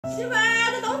媳妇儿，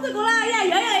这冬至过了呀，月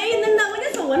亮也冷了，我跟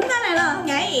你说温暖来了，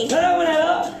安逸。来了，我来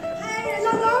了。哎，老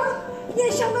公，你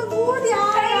还想到我的啊？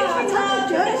哎呀，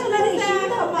这是那个心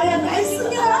头，哎呀，爱死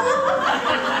你了！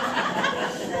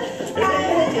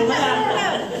哎，就来了。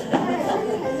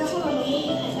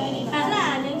看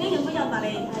来两个不要发的。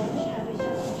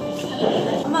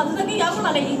妈，这是给要不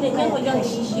拿的人家我讲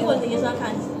西文也是要看。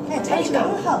哎，穿的刚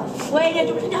好。喂，人家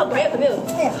就是你好贵，有没有？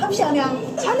哎呀，好漂亮，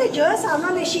穿的这啥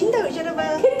拿的心头，晓得不？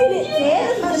肯定的，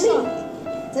这好说，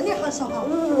真的好说哈。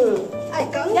哎，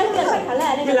刚好。看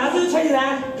来你哪子穿的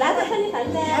呢？那个穿的看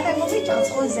噻。看来我没叫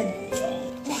错人。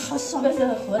哎，好爽。这是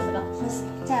合适的。合适。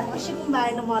咱老媳妇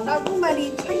买了嘛，老公买的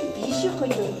穿必须合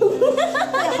用。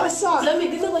哎，好爽。这没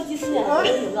跟着我几十年，哦，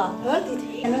是吧？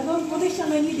那个我都想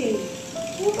到你的，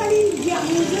我把你羊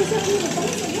肉小你的冬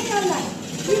至我要来，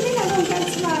你没来我敢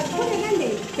吃嘛？可能俺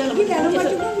累，你来了嘛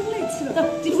就我们来吃了。走，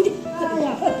进屋去。哎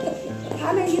呀，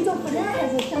看来你做不了，还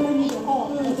是想到你的好。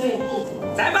对。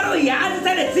再把那个鸭子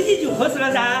宰来自己就合适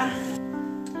了噻。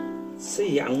吃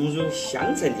羊肉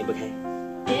香橙离不开。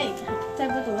哎，再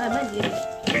不做还蛮腻的。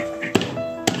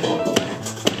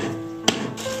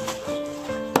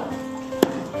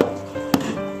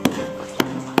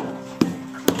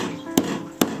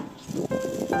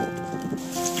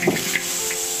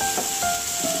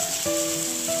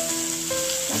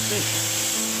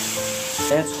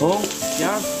点葱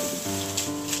姜，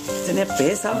整点白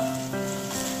芍，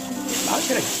捞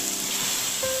起来。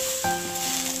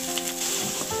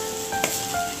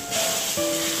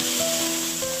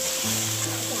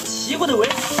西瓜的味，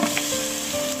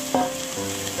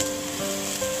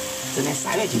整点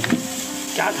山药进去，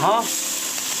加汤。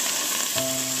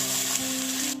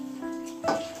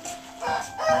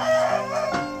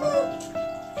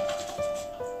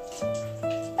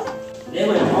两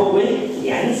位好味，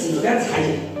燕子又敢馋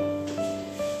去，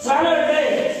吃完了儿子。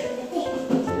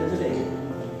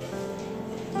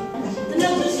真的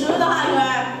不是的哈，女儿。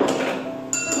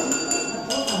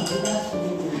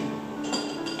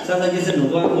嫂嫂，你这么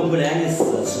多，我不呢，你是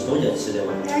吃多就吃的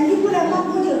嘛。哎，你不来嘛，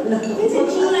我就每次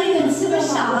听了一人吃个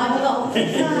啥了，这个。哎，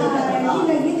你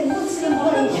来一顿我吃的没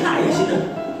得太有心了。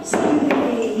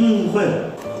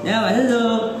会。你看外头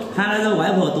说喊那个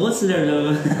外婆多吃点儿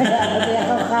喽。这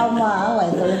好嘛，外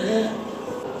头的。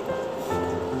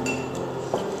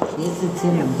这次吃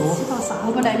量多。吃到啥？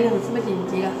我不来的是吃不进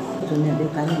这个。昨天都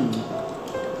干硬，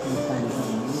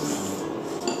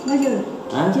那就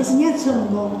就是你吃那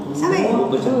么三位，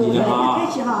不讲究的哈。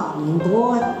客气哈。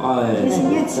多。哎。就是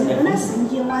你吃的那剩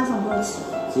的晚上不要吃。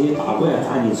这些大锅要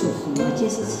咋进去？我及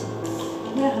时吃，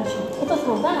你还好吃。我做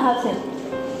葱饭好吃。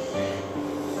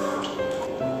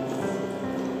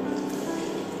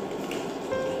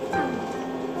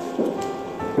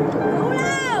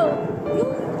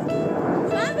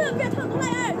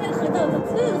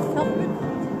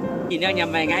2年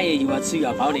买安逸，又要吃又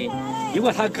要包的，又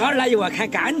要掏高儿呢，又要看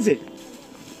甘蔗。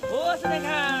不是那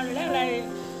看两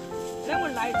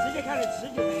位来直接看来吃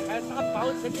就对，还打包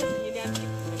真的是1年的。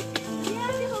你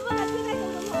后边还推开什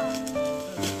么？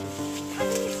看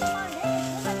你吃嘛，那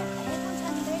个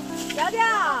吃大家还要的。要的。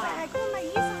还给我买1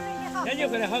送2也好。感觉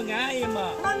回来好安逸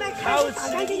嘛，好吃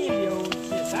给你留起，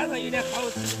山上有点好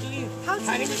吃的给你，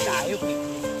还给你带回去。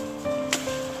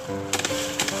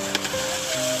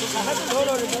还是够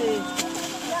了的可以。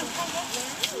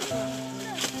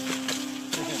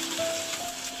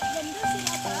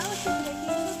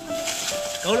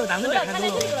够了，当然不要看多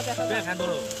了，不要看多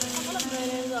了。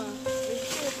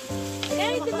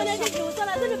两个没两天就走了，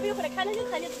这就不用回来看了，就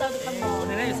看你知道就看嘛。我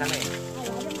那天又上来。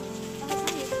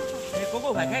哥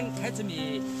哥快开支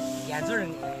米，燕主任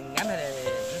安排在日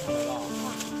上了嘎。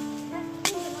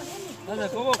到时候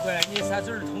哥哥回来，你啥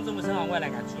时候通知我声啊，我要来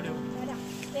干猪溜。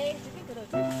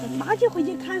妈就回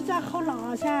去看噻，好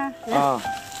辣噻。啊。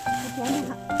我掂掂看。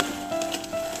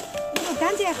那个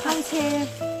甘蔗好吃。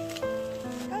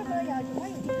刚回来要去，我又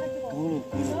去看几个。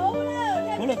够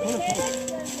了。